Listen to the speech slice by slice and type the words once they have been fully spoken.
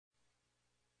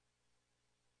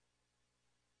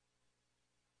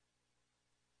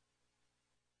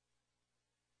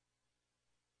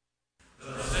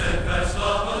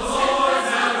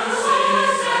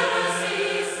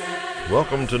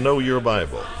Welcome to Know Your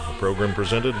Bible, a program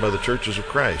presented by the Churches of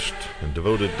Christ and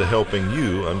devoted to helping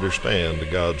you understand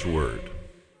God's Word.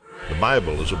 The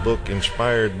Bible is a book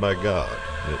inspired by God.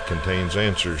 It contains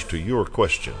answers to your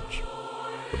questions.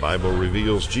 The Bible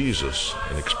reveals Jesus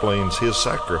and explains His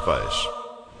sacrifice.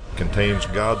 It contains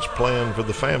God's plan for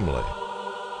the family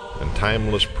and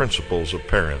timeless principles of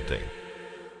parenting.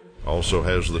 Also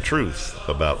has the truth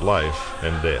about life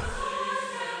and death.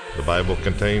 The Bible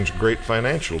contains great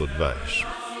financial advice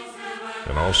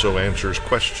and also answers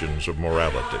questions of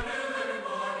morality.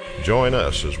 Join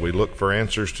us as we look for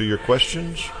answers to your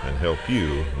questions and help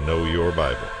you know your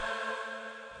Bible.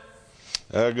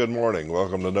 Good morning.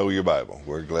 Welcome to Know Your Bible.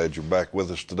 We're glad you're back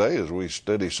with us today as we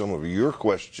study some of your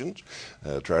questions,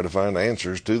 try to find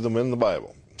answers to them in the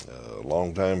Bible.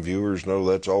 Longtime viewers know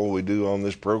that's all we do on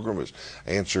this program is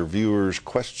answer viewers'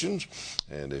 questions.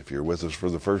 And if you're with us for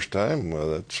the first time,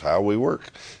 that's how we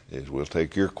work. Is we'll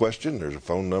take your question. There's a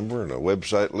phone number and a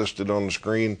website listed on the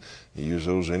screen. You use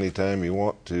those anytime you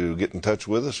want to get in touch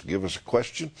with us, give us a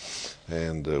question,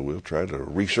 and we'll try to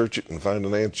research it and find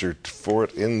an answer for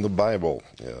it in the Bible.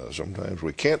 Sometimes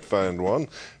we can't find one.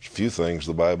 There's a few things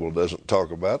the Bible doesn't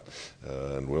talk about,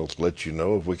 and we'll let you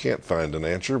know if we can't find an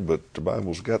answer, but the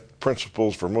Bible's got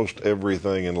principles for most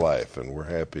everything in life, and we're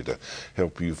happy to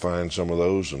help you find some of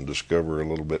those and discover a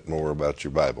little bit more about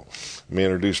your Bible. Let me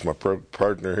introduce my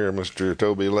partner here, Mr.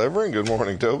 Toby Levering. Good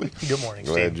morning, Toby. Good morning,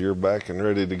 Steve. Glad you're back and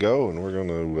ready to go, and we're going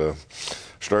to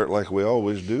start like we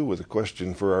always do with a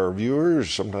question for our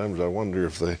viewers. Sometimes I wonder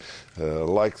if they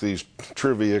like these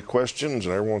trivia questions,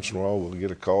 and every once in a while we'll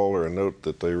get a call or a note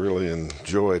that they really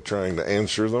enjoy trying to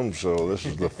answer them. So this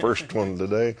is the first one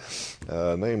today,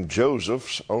 named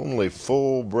Joseph's only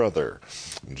full brother.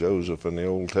 Joseph in the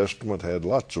Old Testament had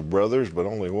lots of brothers, but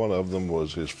only one of them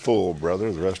was his full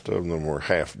brother. The rest of them were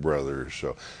half brothers.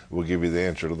 So we'll give you the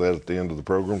answer to that at the end of the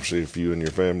program. See if you and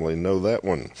your family know that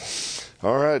one.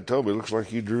 All right, Toby, looks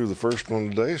like you drew the first one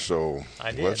today, so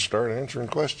let's start answering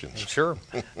questions. Sure.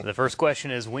 The first question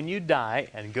is, when you die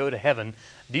and go to heaven,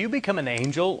 do you become an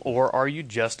angel or are you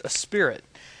just a spirit?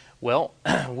 Well,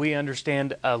 we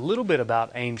understand a little bit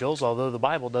about angels, although the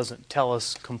Bible doesn't tell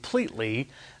us completely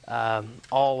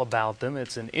all about them.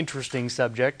 It's an interesting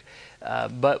subject,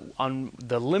 but on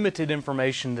the limited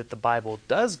information that the Bible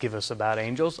does give us about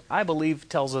angels, I believe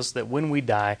tells us that when we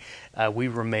die, we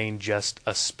remain just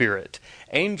a spirit.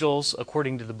 Angels,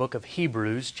 according to the book of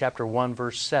Hebrews, chapter 1,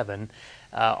 verse 7,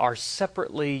 are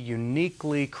separately,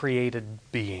 uniquely created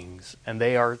beings, and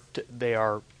they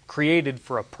are created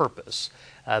for a purpose.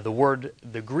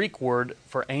 The Greek word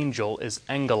for angel is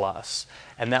angelos,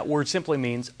 and that word simply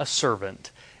means a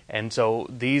servant. And so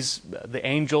the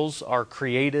angels are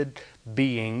created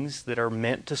beings that are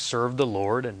meant to serve the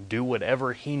Lord and do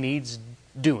whatever He needs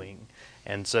doing.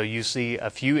 And so you see a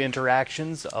few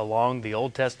interactions along the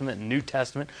Old Testament and New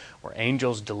Testament where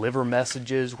angels deliver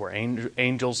messages, where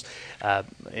angels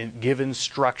give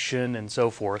instruction and so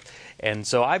forth. And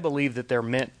so I believe that they're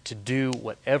meant to do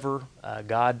whatever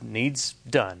God needs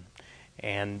done.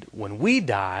 And when we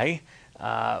die,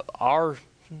 our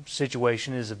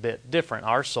situation is a bit different.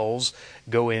 Our souls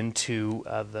go into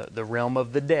the realm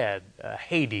of the dead,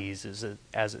 Hades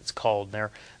as it's called.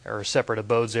 There are separate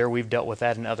abodes there. We've dealt with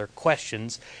that in other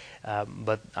questions,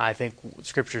 but I think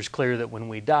Scripture is clear that when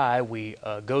we die, we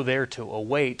go there to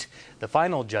await the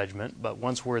final judgment, but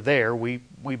once we're there, we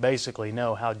basically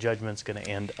know how judgment's going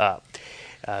to end up.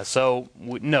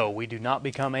 No, we do not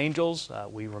become angels.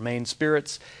 We remain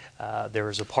spirits. There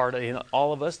is a part in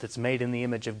all of us that's made in the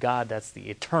image of God. That's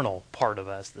the eternal part of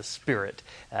us, the spirit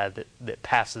that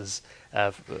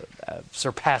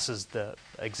surpasses the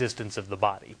existence of the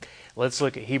body. Let's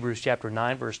look at Hebrews chapter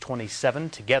 9, verse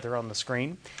 27 together on the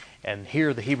screen. And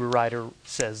here the Hebrew writer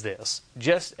says this: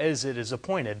 just as it is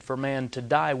appointed for man to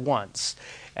die once,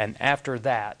 and after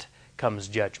that comes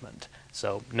judgment.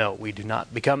 So, no, we do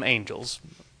not become angels.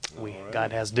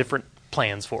 God has different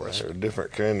plans for us. They're a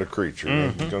different kind of creature.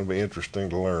 Mm-hmm. It's going to be interesting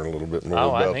to learn a little bit more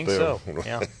about them. I think so.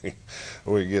 Yeah.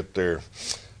 We get there.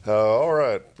 All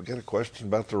right, we got a question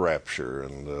about the rapture,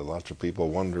 and lots of people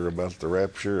wonder about the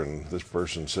rapture, and this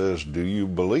person says, do you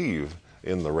believe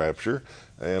in the rapture,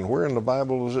 and where in the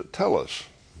Bible does it tell us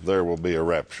there will be a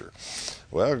rapture?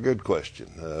 Well, good question.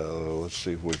 Let's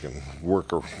see if we can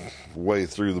work our way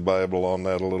through the Bible on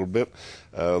that a little bit.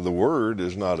 The word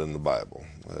is not in the Bible.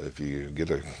 If you get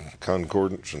a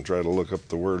concordance and try to look up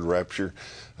the word rapture,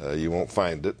 you won't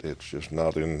find it. It's just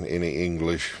not in any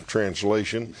English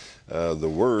translation. The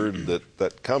word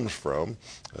that comes from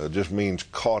just means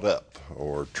caught up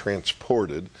or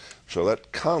transported. So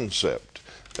that concept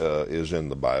is in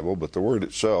the Bible, but the word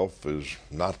itself is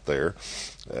not there.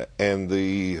 And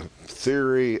the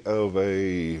theory of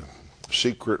a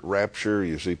secret rapture,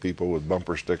 you see people with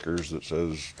bumper stickers that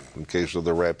says, in case of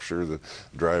the rapture, the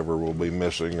driver will be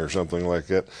missing or something like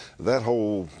that. That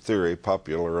whole theory,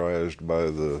 popularized by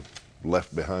the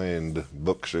Left Behind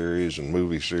book series and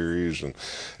movie series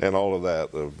and all of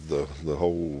that, of the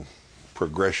whole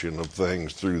progression of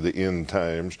things through the end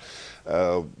times,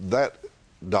 that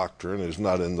doctrine is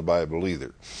not in the Bible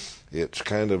either. It's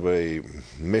kind of a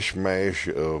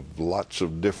mishmash of lots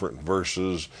of different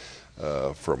verses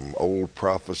from old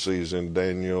prophecies in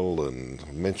Daniel and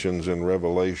mentions in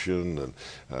Revelation,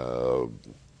 and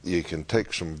you can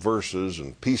take some verses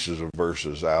and pieces of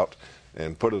verses out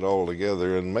and put it all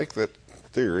together and make that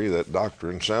theory, that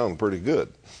doctrine, sound pretty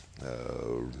good.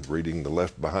 Reading the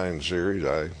Left Behind series,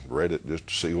 I read it just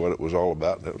to see what it was all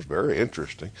about, and it was very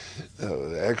interesting.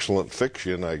 Excellent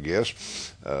fiction, I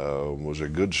guess. Was a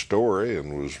good story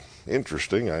and was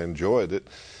interesting. I enjoyed it.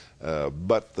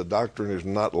 But the doctrine is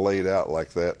not laid out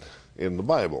like that in the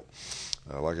Bible.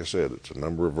 Like I said, it's a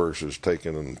number of verses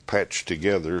taken and patched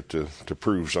together to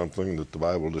prove something that the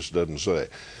Bible just doesn't say.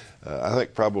 I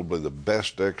think probably the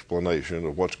best explanation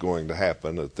of what's going to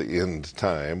happen at the end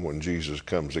time when Jesus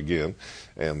comes again,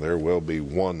 and there will be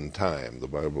one time. The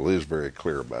Bible is very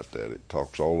clear about that. It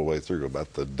talks all the way through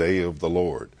about the day of the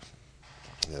Lord.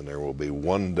 And there will be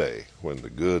one day when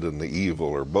the good and the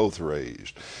evil are both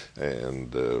raised.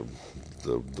 And the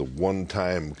one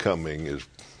time coming is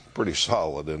pretty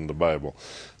solid in the Bible.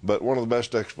 But one of the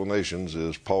best explanations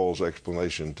is Paul's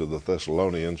explanation to the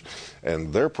Thessalonians.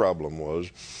 And their problem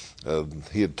was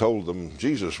he had told them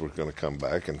Jesus was going to come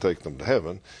back and take them to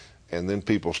heaven. And then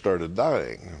people started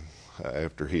dying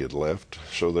after he had left.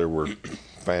 So there were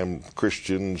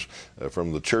Christians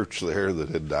from the church there that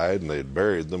had died, and they had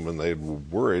buried them, and they were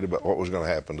worried about what was going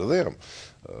to happen to them.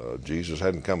 Jesus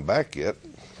hadn't come back yet.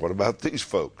 What about these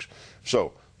folks?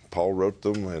 So Paul wrote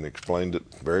them and explained it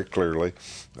very clearly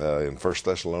in 1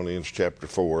 Thessalonians chapter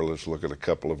 4. Let's look at a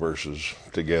couple of verses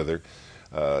together.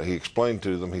 He explained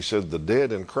to them, he said, the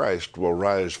dead in Christ will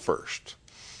rise first,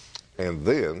 and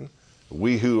then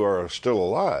we who are still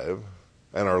alive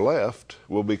and are left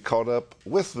will be caught up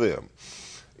with them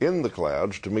in the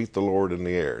clouds to meet the Lord in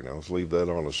the air. Now let's leave that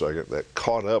on a second. That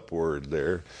caught up word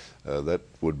there, that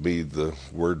would be the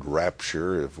word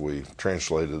rapture if we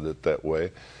translated it that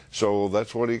way. So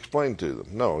that's what he explained to them.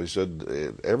 No, he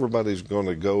said everybody's going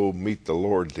to go meet the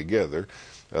Lord together.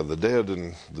 The dead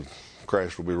in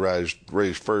Christ will be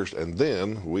raised first, and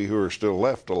then we who are still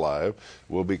left alive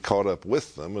will be caught up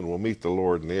with them, and we'll meet the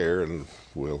Lord in the air, and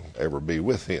we'll ever be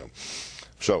with him.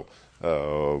 So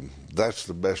that's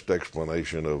the best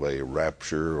explanation of a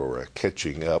rapture or a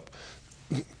catching up.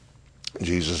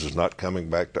 Jesus is not coming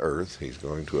back to earth. He's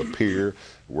going to appear.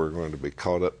 We're going to be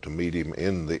caught up to meet him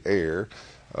in the air.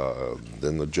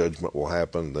 Then the judgment will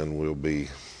happen. Then we'll be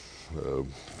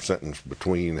sentenced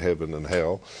between heaven and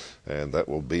hell, and that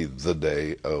will be the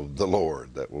day of the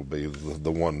Lord. That will be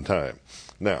the one time.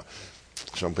 Now,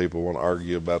 some people want to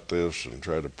argue about this and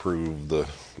try to prove the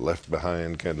Left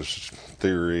Behind kind of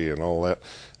theory and all that.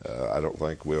 I don't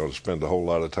think we ought to spend a whole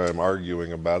lot of time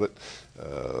arguing about it.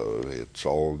 It's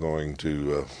all going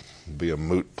to be a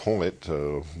moot point.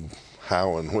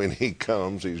 How and when he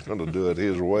comes, he's going to do it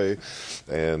his way,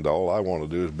 and all I want to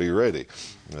do is be ready.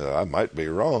 I might be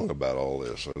wrong about all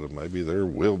this. Maybe there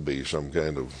will be some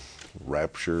kind of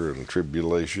rapture and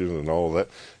tribulation and all that.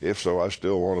 If so, I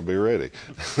still want to be ready.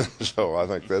 So I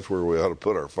think that's where we ought to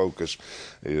put our focus,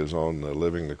 is on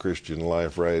living the Christian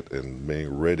life right and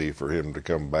being ready for him to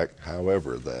come back,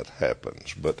 however that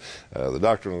happens. But the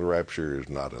doctrine of the rapture is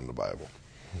not in the Bible.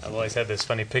 I've always had this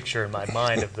funny picture in my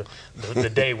mind of the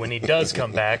day when he does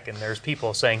come back, and there's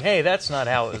people saying, hey, that's not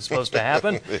how it was supposed to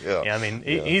happen. Yeah, I mean,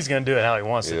 he's going to do it how he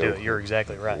wants to do it. You're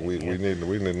exactly right. We need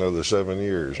another 7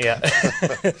 years. Yeah.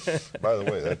 By the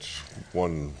way, that's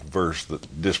one verse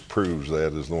that disproves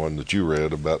that, is the one that you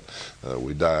read about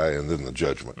we die and then the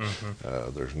judgment.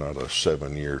 Mm-hmm. There's not a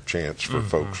 7-year chance for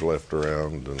folks left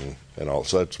around, and all.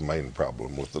 So that's the main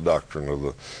problem with the doctrine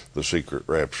of the secret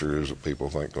rapture, is that people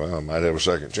think, well, I might have a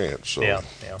second chance. So, yeah.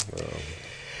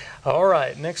 All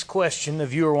right, next question. The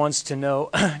viewer wants to know,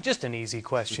 just an easy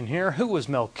question here, who was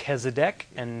Melchizedek,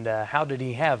 and how did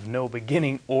he have no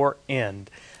beginning or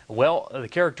end? Well, the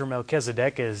character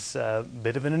Melchizedek is a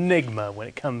bit of an enigma when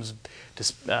it comes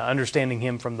to understanding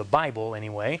him from the Bible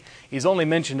anyway. He's only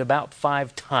mentioned about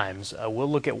 5 times.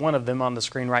 We'll look at one of them on the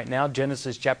screen right now,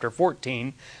 Genesis chapter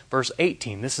 14, verse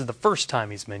 18. This is the first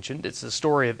time he's mentioned. It's the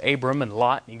story of Abram and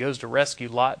Lot. He goes to rescue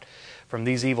Lot from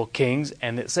these evil kings.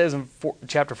 And it says in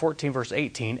chapter 14, verse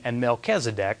 18, "And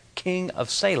Melchizedek, king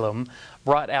of Salem,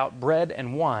 brought out bread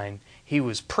and wine. He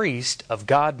was priest of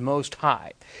God Most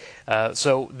High."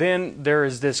 So then there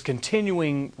is this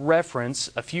continuing reference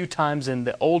a few times in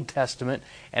the Old Testament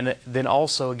and then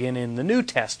also again in the New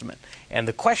Testament. And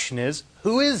the question is,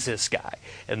 who is this guy?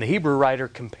 And the Hebrew writer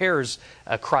compares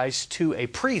Christ to a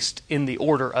priest in the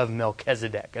order of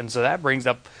Melchizedek. And so that brings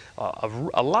up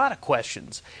a lot of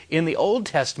questions. In the Old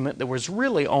Testament, there was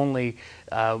really only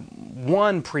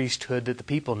one priesthood that the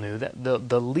people knew, that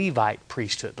the Levite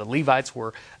priesthood. The Levites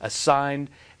were assigned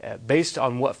based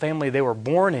on what family they were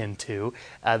born into.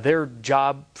 Their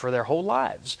job for their whole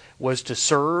lives was to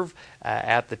serve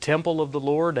at the temple of the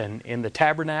Lord and in the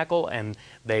tabernacle, and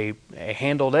they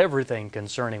handled everything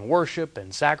concerning worship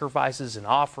and sacrifices and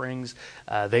offerings.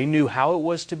 They knew how it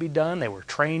was to be done. They were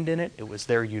trained in it. It was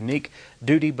their unique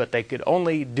duty, but they could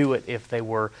only do it if they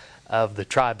were of the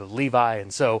tribe of Levi,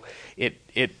 and so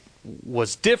it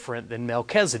was different than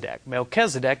Melchizedek.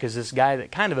 Melchizedek is this guy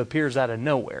that kind of appears out of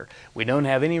nowhere. We don't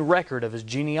have any record of his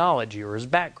genealogy or his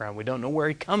background. We don't know where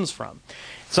he comes from.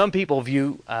 Some people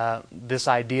view this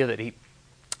idea that he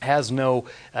has no,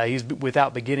 he's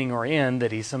without beginning or end,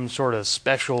 that he's some sort of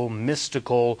special,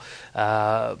 mystical,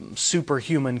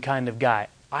 superhuman kind of guy.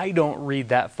 I don't read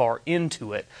that far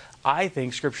into it. I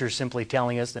think Scripture is simply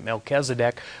telling us that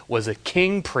Melchizedek was a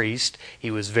king priest. He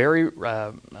was very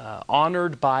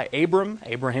honored by Abram.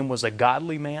 Abraham was a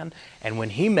godly man, and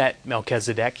when he met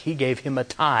Melchizedek, he gave him a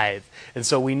tithe. And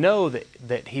so we know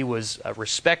that he was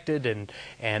respected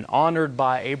and honored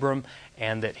by Abram,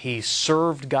 and that he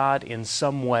served God in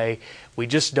some way. We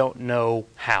just don't know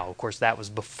how. Of course, that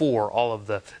was before all of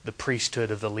the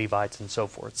priesthood of the Levites and so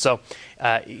forth. So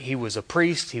he was a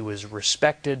priest, he was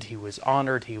respected, he was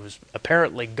honored, he was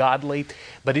apparently godly,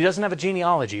 but he doesn't have a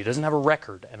genealogy, he doesn't have a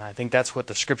record. And I think that's what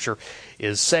the Scripture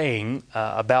is saying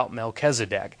about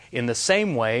Melchizedek. In the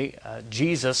same way,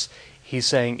 Jesus, he's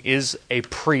saying, is a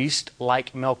priest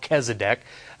like Melchizedek,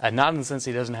 not in the sense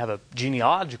he doesn't have a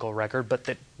genealogical record, but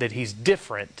that he's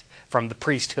different from the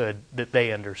priesthood that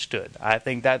they understood. I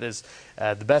think that is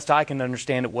the best I can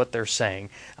understand of what they're saying.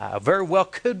 Very well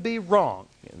could be wrong.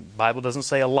 The Bible doesn't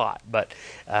say a lot, but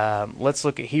let's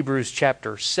look at Hebrews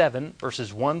chapter 7,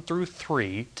 verses 1 through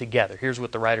 3 together. Here's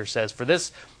what the writer says. "For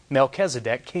this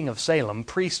Melchizedek, king of Salem,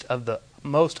 priest of the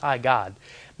Most High God,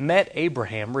 met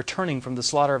Abraham returning from the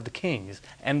slaughter of the kings,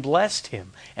 and blessed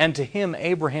him. And to him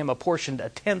Abraham apportioned a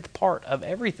 10th part of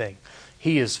everything.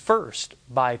 He is first,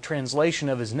 by translation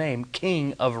of his name,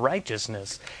 King of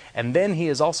Righteousness. And then he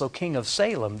is also King of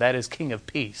Salem, that is, King of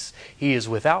Peace. He is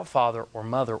without father or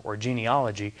mother or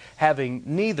genealogy, having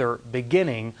neither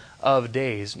beginning of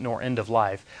days nor end of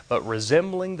life, but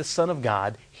resembling the Son of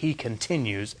God, he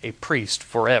continues a priest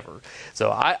forever."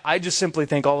 So I just simply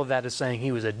think all of that is saying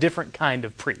he was a different kind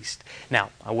of priest. Now,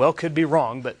 I well could be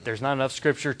wrong, but there's not enough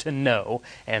Scripture to know.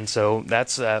 And so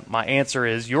that's my answer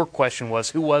is, your question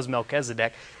was, who was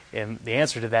Melchizedek? And the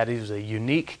answer to that is a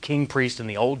unique king priest in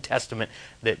the Old Testament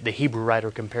that the Hebrew writer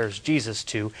compares Jesus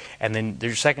to. And then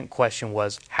their second question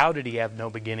was, how did he have no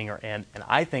beginning or end? And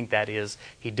I think that is,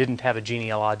 he didn't have a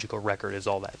genealogical record, is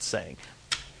all that's saying.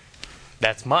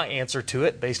 That's my answer to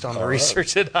it based on the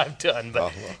research that I've done.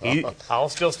 But I'll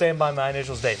still stand by my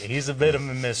initial statement. He's a bit of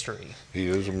a mystery. He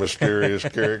is a mysterious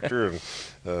character,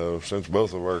 and since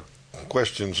both of our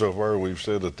questions so far, we've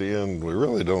said at the end, we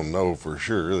really don't know for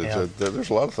sure. Yeah. There's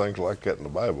a lot of things like that in the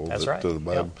Bible. That's that, right. The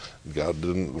Bible, God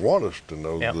didn't want us to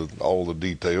know all the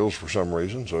details for some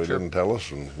reason, so He didn't tell us,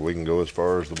 and we can go as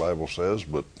far as the Bible says,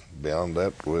 but beyond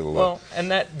that, we'll... Well, and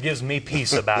that gives me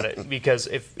peace about it, because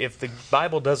if the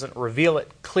Bible doesn't reveal it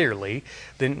clearly,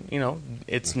 then,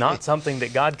 it's not something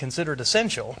that God considered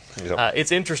essential. Yep.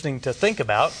 It's interesting to think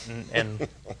about and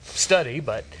study,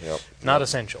 but not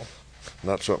essential.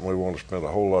 Not something we want to spend a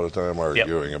whole lot of time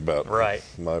arguing about. Right.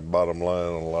 My bottom line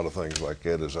on a lot of things like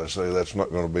that is I say that's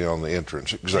not going to be on the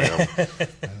entrance exam.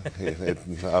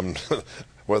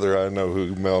 Whether I know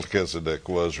who Melchizedek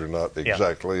was or not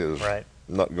exactly is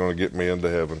not going to get me into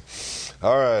heaven.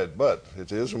 All right, but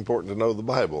it is important to know the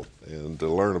Bible and to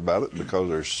learn about it, because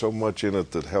there's so much in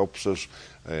it that helps us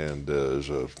and is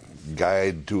a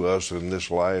guide to us in this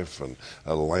life and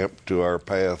a lamp to our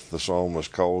path, the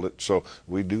psalmist called it. So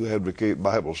we do advocate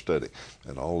Bible study.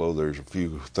 And although there's a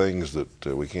few things that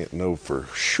we can't know for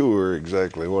sure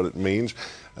exactly what it means,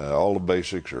 all the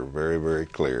basics are very, very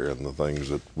clear, and the things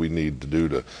that we need to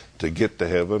do to get to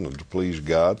heaven and to please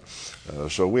God.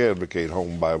 So we advocate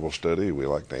home Bible study. We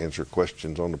like to answer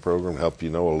questions on the program, help you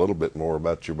know a little bit more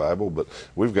about your Bible, but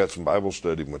we've got some Bible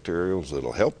study materials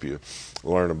that'll help you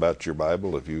learn about your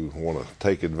Bible. If you want to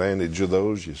take advantage of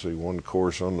those, you see one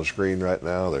course on the screen right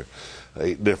now. There are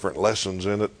 8 different lessons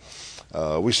in it.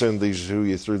 We send these to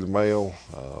you through the mail,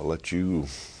 let you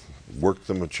work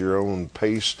them at your own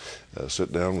pace,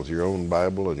 sit down with your own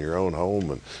Bible in your own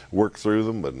home and work through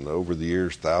them. And over the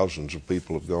years, thousands of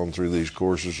people have gone through these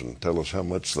courses and tell us how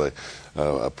much they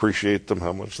appreciate them,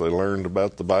 how much they learned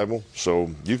about the Bible.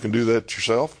 So you can do that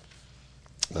yourself,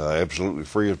 absolutely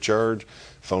free of charge.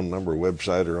 Phone number,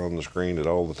 website are on the screen at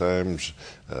all the times.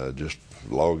 Just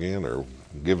log in or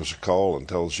give us a call and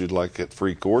tell us you'd like that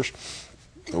free course.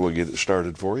 We'll get it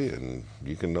started for you, and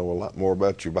you can know a lot more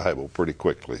about your Bible pretty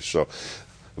quickly. So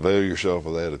avail yourself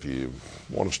of that if you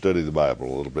want to study the Bible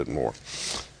a little bit more.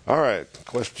 All right,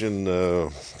 question,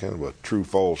 kind of a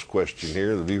true-false question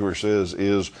here. The viewer says,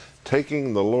 is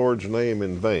taking the Lord's name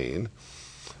in vain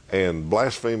and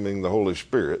blaspheming the Holy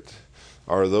Spirit,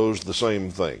 are those the same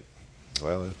thing?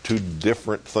 Well, 2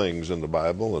 different things in the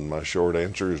Bible, and my short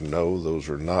answer is no, those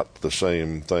are not the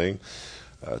same thing.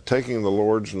 Taking the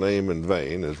Lord's name in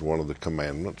vain is one of the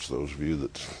commandments. Those of you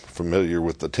that's familiar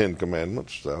with the 10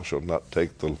 Commandments, thou shalt not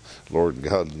take the Lord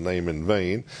God's name in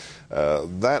vain.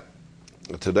 That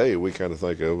today we kind of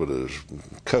think of it as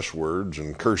cuss words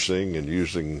and cursing and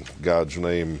using God's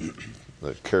name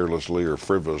carelessly or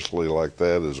frivolously like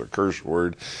that as a curse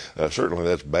word. Certainly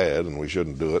that's bad, and we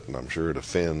shouldn't do it, and I'm sure it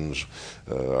offends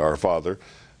our Father.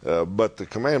 But the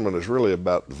commandment is really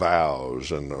about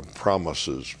vows and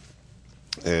promises.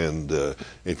 And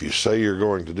if you say you're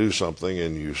going to do something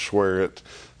and you swear it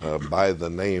by the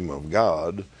name of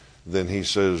God, then he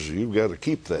says you've got to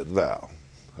keep that vow.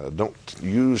 Don't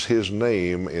use his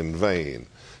name in vain.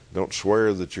 Don't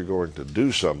swear that you're going to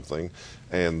do something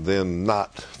and then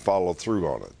not follow through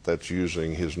on it. That's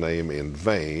using his name in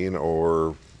vain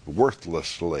or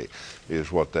worthlessly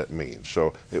is what that means.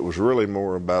 So it was really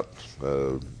more about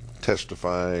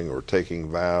testifying or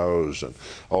taking vows and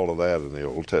all of that in the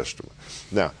Old Testament.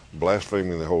 Now,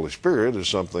 blaspheming the Holy Spirit is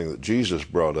something that Jesus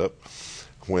brought up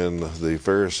when the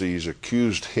Pharisees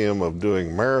accused him of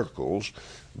doing miracles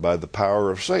by the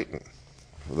power of Satan.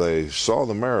 They saw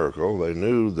the miracle, they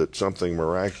knew that something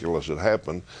miraculous had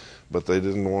happened, but they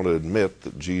didn't want to admit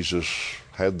that Jesus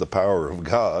had the power of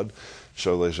God,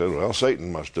 so they said, well,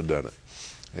 Satan must have done it.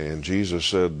 And Jesus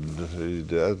said,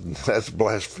 that's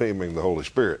blaspheming the Holy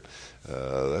Spirit.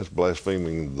 That's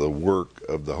blaspheming the work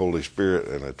of the Holy Spirit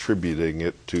and attributing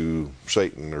it to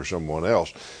Satan or someone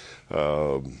else.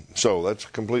 So that's a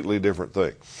completely different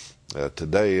thing.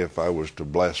 Today, if I was to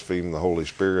blaspheme the Holy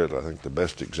Spirit, I think the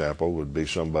best example would be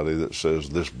somebody that says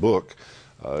this book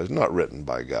is not written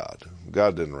by God.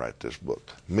 God didn't write this book.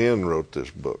 Men wrote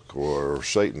this book, or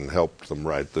Satan helped them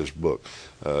write this book.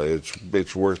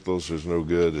 It's worthless, it's no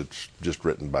good, it's just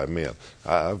written by men.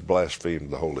 I've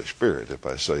blasphemed the Holy Spirit if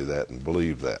I say that and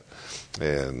believe that.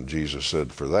 And Jesus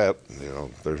said for that,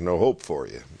 there's no hope for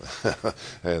you.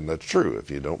 And that's true.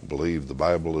 If you don't believe the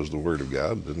Bible is the Word of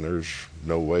God, then there's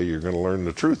no way you're going to learn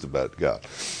the truth about God.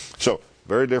 So,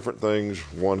 very different things.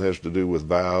 One has to do with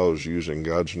vows, using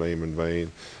God's name in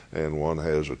vain, and one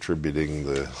has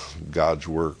attributing God's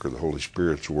work or the Holy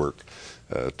Spirit's work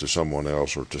to someone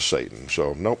else or to Satan.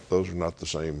 So, nope, those are not the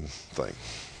same thing.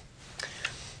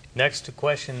 Next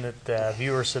question that the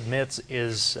viewer submits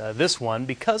is this one.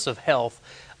 Because of health,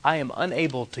 I am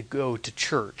unable to go to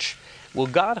church. Will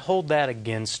God hold that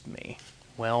against me?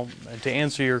 Well, to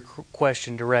answer your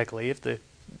question directly, if the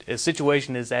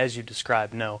situation is as you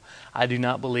described, no. I do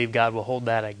not believe God will hold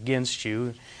that against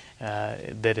you,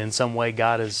 that in some way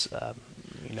God is,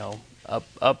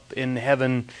 up in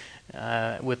heaven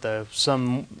with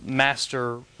some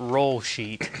master roll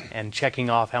sheet and checking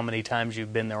off how many times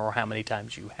you've been there or how many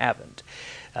times you haven't.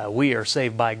 We are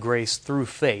saved by grace through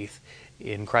faith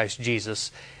in Christ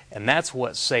Jesus, and that's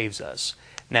what saves us.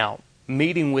 Now,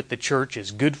 meeting with the church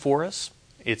is good for us.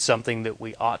 It's something that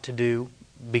we ought to do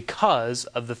because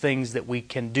of the things that we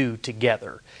can do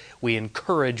together. We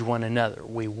encourage one another.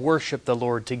 We worship the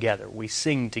Lord together. We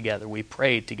sing together. We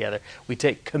pray together. We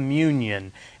take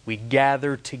communion. We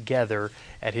gather together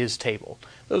at His table.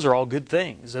 Those are all good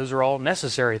things. Those are all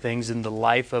necessary things in the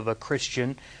life of a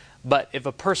Christian. But if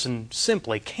a person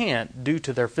simply can't due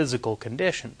to their physical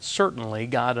condition, certainly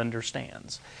God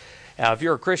understands. Now, if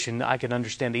you're a Christian, I can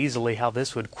understand easily how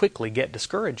this would quickly get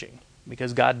discouraging,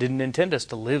 because God didn't intend us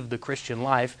to live the Christian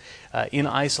life in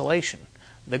isolation.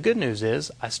 The good news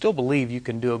is, I still believe you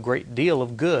can do a great deal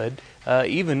of good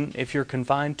even if you're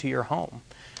confined to your home.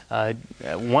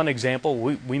 One example,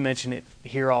 we mention it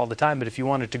here all the time, but if you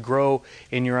wanted to grow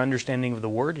in your understanding of the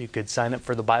Word, you could sign up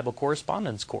for the Bible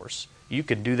correspondence course. You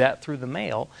can do that through the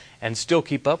mail and still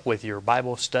keep up with your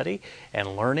Bible study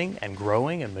and learning and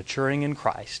growing and maturing in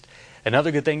Christ.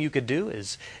 Another good thing you could do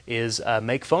is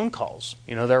make phone calls.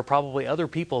 You know, there are probably other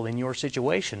people in your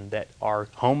situation that are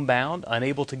homebound,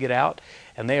 unable to get out,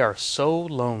 and they are so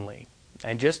lonely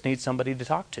and just need somebody to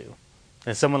talk to.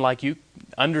 And someone like you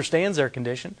understands their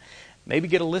condition. Maybe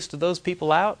get a list of those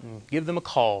people out and give them a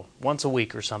call once a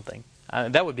week or something.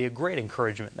 That would be a great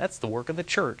encouragement. That's the work of the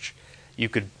church. You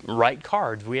could write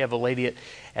cards. We have a lady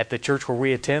at the church where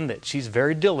we attend that she's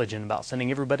very diligent about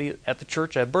sending everybody at the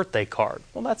church a birthday card.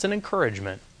 Well, that's an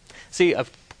encouragement. See, a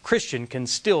Christian can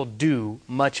still do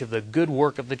much of the good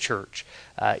work of the church,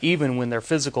 even when their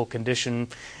physical condition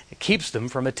keeps them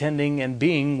from attending and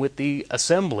being with the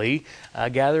assembly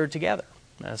gathered together.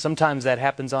 Sometimes that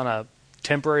happens on a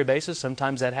temporary basis.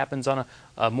 Sometimes that happens on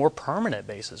a more permanent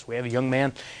basis. We have a young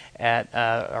man at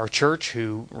our church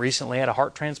who recently had a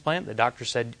heart transplant. The doctor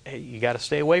said, hey, you got to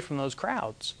stay away from those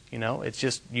crowds. You know, it's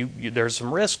just, there's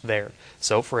some risk there.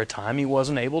 So for a time he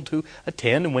wasn't able to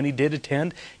attend, and when he did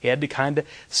attend, he had to kind of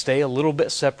stay a little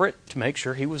bit separate to make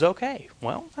sure he was okay.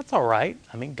 Well, that's all right.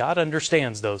 I mean, God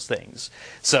understands those things.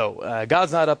 So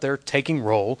God's not up there taking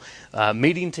roll.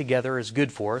 Meeting together is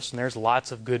good for us, and there's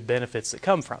lots of good benefits that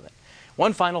come from it.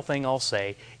 One final thing I'll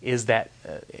say is that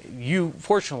you,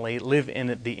 fortunately, live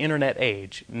in the internet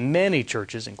age. Many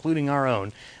churches, including our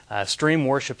own, stream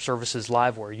worship services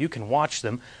live where you can watch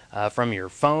them from your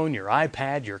phone, your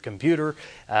iPad, your computer,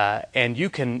 and you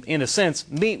can, in a sense,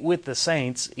 meet with the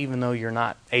saints even though you're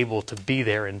not able to be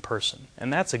there in person.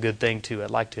 And that's a good thing, too. I'd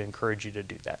like to encourage you to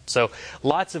do that. So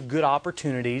lots of good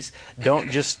opportunities. Don't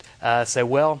just say,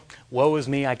 well, woe is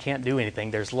me, I can't do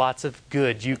anything. There's lots of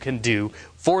good you can do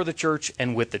for the church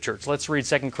and with the church. Let's read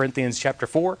 2 Corinthians chapter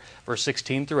 4, verse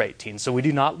 16 through 18. So we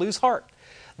do not lose heart.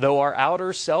 Though our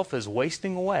outer self is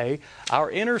wasting away, our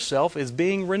inner self is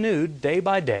being renewed day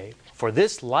by day. For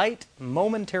this light,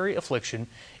 momentary affliction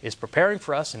is preparing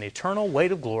for us an eternal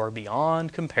weight of glory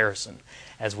beyond comparison,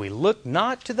 as we look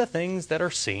not to the things that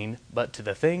are seen, but to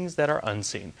the things that are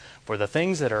unseen. For the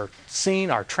things that are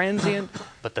seen are transient,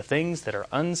 but the things that are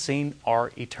unseen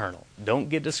are eternal. Don't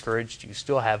get discouraged. You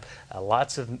still have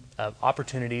lots of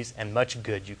opportunities and much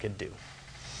good you can do.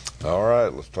 All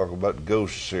right, let's talk about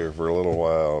ghosts here for a little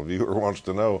while. A viewer wants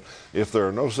to know, if there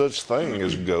are no such thing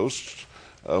as ghosts,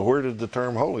 where did the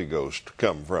term Holy Ghost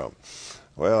come from?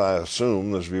 Well, I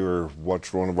assume this viewer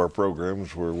watched one of our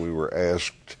programs where we were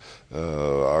asked,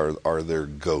 are there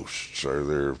ghosts? Are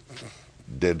there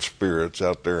dead spirits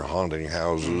out there haunting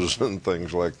houses and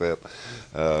things like that?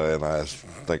 And I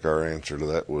think our answer to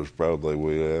that was probably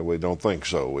we don't think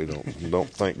so. We don't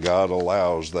think God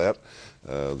allows that.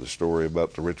 The story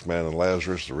about the rich man and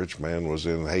Lazarus. The rich man was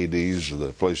in Hades,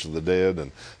 the place of the dead,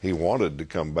 and he wanted to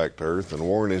come back to earth and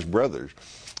warn his brothers.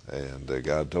 And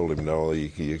God told him, no,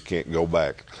 you can't go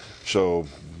back. So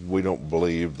we don't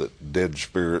believe that dead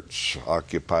spirits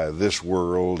occupy this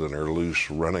world and are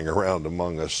loose running around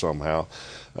among us somehow.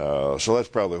 So that's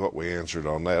probably what we answered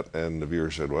on that. And the viewer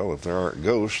said, well, if there aren't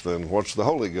ghosts, then what's the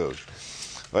Holy Ghost?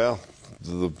 Well,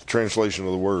 the translation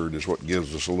of the word is what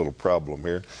gives us a little problem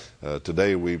here.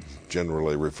 Today we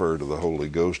generally refer to the Holy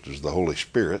Ghost as the Holy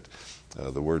Spirit.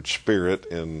 The word spirit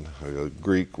in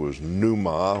Greek was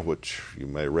pneuma, which you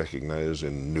may recognize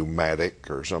in pneumatic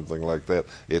or something like that.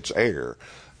 It's air.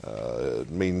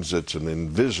 It means it's an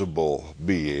invisible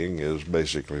being is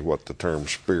basically what the term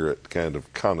spirit kind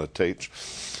of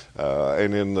connotates.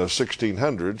 And in the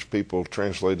 1600s, people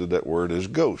translated that word as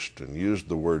ghost and used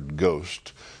the word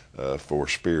ghost for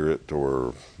spirit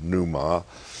or pneuma.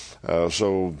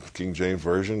 So King James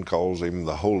Version calls him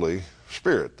the Holy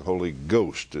Spirit. The Holy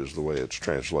Ghost is the way it's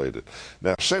translated.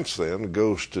 Now, since then,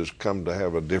 ghost has come to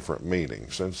have a different meaning.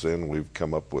 Since then, we've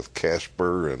come up with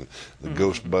Casper and the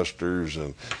Ghostbusters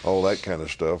and all that kind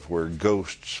of stuff, where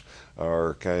ghosts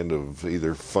are kind of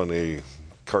either funny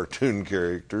cartoon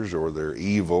characters or they're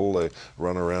evil. They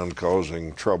run around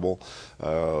causing trouble.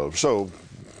 So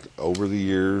over the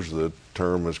years, the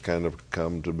term has kind of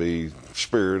come to be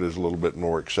spirit is a little bit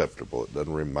more acceptable. It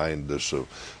doesn't remind us of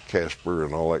Casper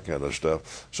and all that kind of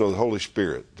stuff. So the Holy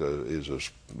Spirit is a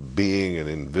being, an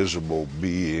invisible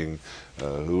being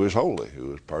who is holy,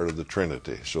 who is part of the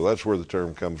Trinity. So that's where the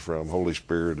term comes from. Holy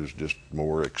Spirit is just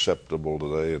more acceptable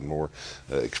today and more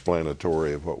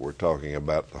explanatory of what we're talking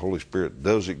about. The Holy Spirit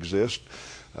does exist,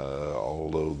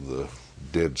 although the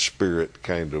dead spirit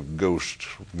kind of ghost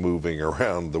moving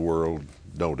around the world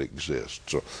don't exist.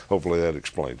 So hopefully that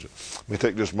explains it. Let me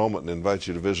take this moment and invite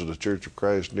you to visit a Church of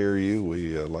Christ near you.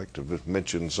 We like to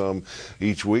mention some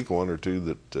each week, one or two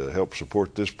that help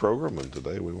support this program. And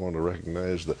today we want to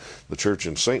recognize the church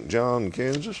in St. John,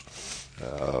 Kansas.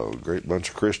 Great bunch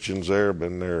of Christians there,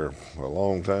 been there a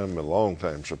long time, and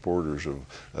long-time supporters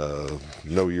of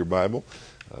Know Your Bible.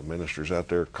 Ministers out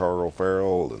there, Carl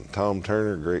Farrell and Tom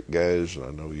Turner, great guys.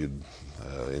 I know you'd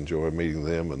enjoy meeting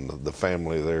them and the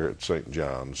family there at St.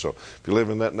 John. So if you live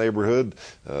in that neighborhood,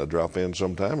 drop in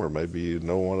sometime, or maybe you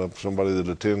know somebody that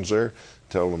attends there.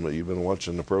 Tell them that you've been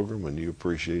watching the program and you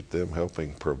appreciate them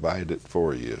helping provide it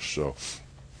for you. So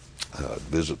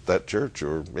visit that church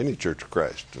or any Church of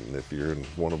Christ. And if you're in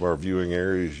one of our viewing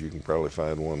areas, you can probably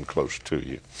find one close to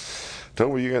you.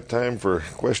 Toby, you got time for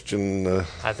question the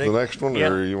next one,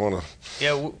 or you want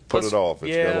to put it off?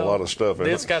 It's got a lot of stuff in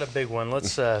it. It's got a big one.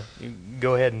 Let's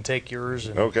go ahead and take yours.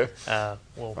 And, okay.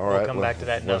 We'll come back to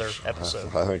that in another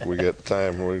episode. I think we got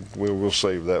time. We'll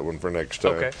save that one for next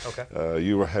time. Okay.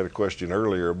 You had a question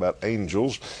earlier about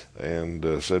angels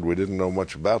and said we didn't know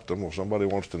much about them. Well, somebody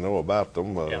wants to know about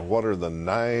them. What are the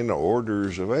 9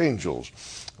 orders of angels?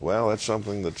 Well, that's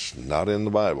something that's not in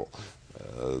the Bible.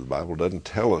 The Bible doesn't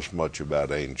tell us much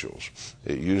about angels.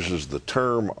 It uses the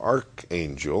term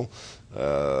archangel,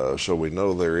 so we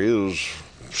know there is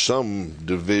some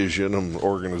division and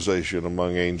organization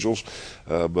among angels,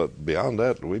 but beyond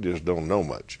that, we just don't know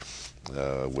much.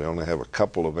 We only have a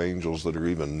couple of angels that are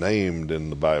even named in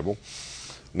the Bible.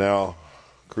 Now,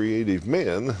 creative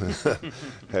men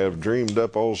have dreamed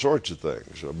up all sorts of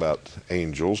things about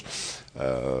angels.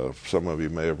 Some of you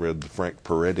may have read the Frank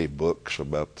Peretti books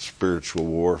about spiritual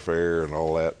warfare and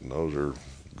all that, and those are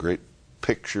great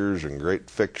pictures and great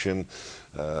fiction,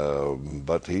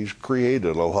 but he's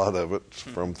created a lot of it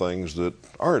from things that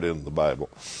aren't in the Bible.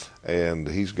 And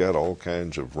he's got all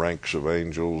kinds of ranks of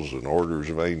angels and orders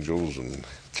of angels and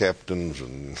captains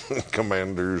and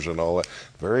commanders and all that.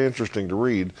 Very interesting to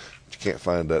read. You can't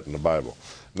find that in the Bible.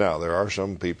 Now, there are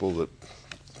some people that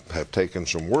have taken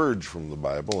some words from the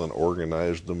Bible and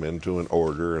organized them into an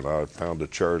order, and I found a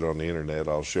chart on the internet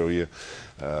I'll show you.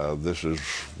 This is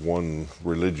one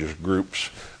religious group's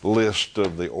list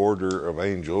of the order of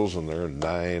angels, and there are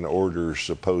 9 orders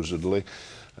supposedly.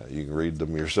 You can read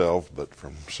them yourself, but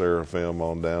from seraphim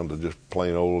on down to just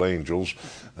plain old angels,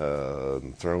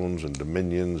 and thrones and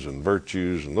dominions and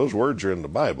virtues, and those words are in the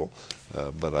Bible,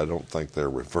 but I don't think they're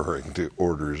referring to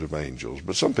orders of angels.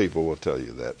 But some people will tell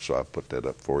you that, so I put that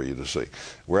up for you to see.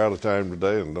 We're out of time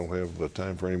today and don't have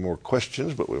time for any more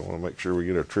questions, but we want to make sure we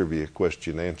get our trivia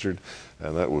question answered,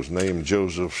 and that was named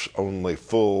Joseph's only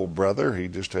full brother. He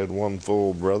just had one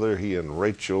full brother. He and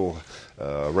Rachel's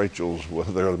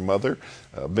their mother.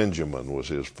 Benjamin was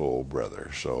his full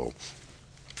brother. So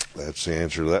that's the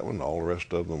answer to that one. All the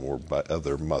rest of them were by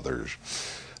other mothers.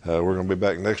 We're going to be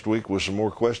back next week with some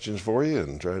more questions for you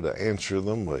and try to answer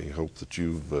them. We hope that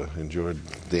you've enjoyed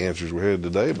the answers we had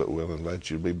today, but we'll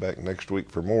invite you to be back next week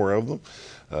for more of them.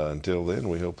 Until then,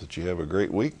 we hope that you have a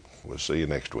great week. We'll see you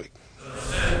next week.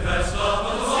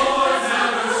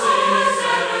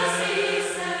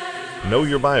 Know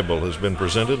Your Bible has been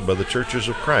presented by the Churches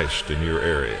of Christ in your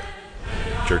area.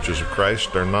 Churches of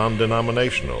Christ are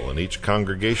non-denominational, and each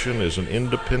congregation is an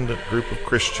independent group of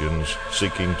Christians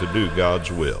seeking to do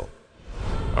God's will.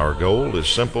 Our goal is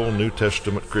simple New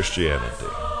Testament Christianity.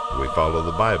 We follow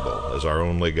the Bible as our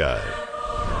only guide.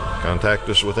 Contact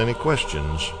us with any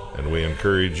questions, and we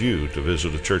encourage you to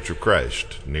visit a Church of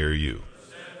Christ near you.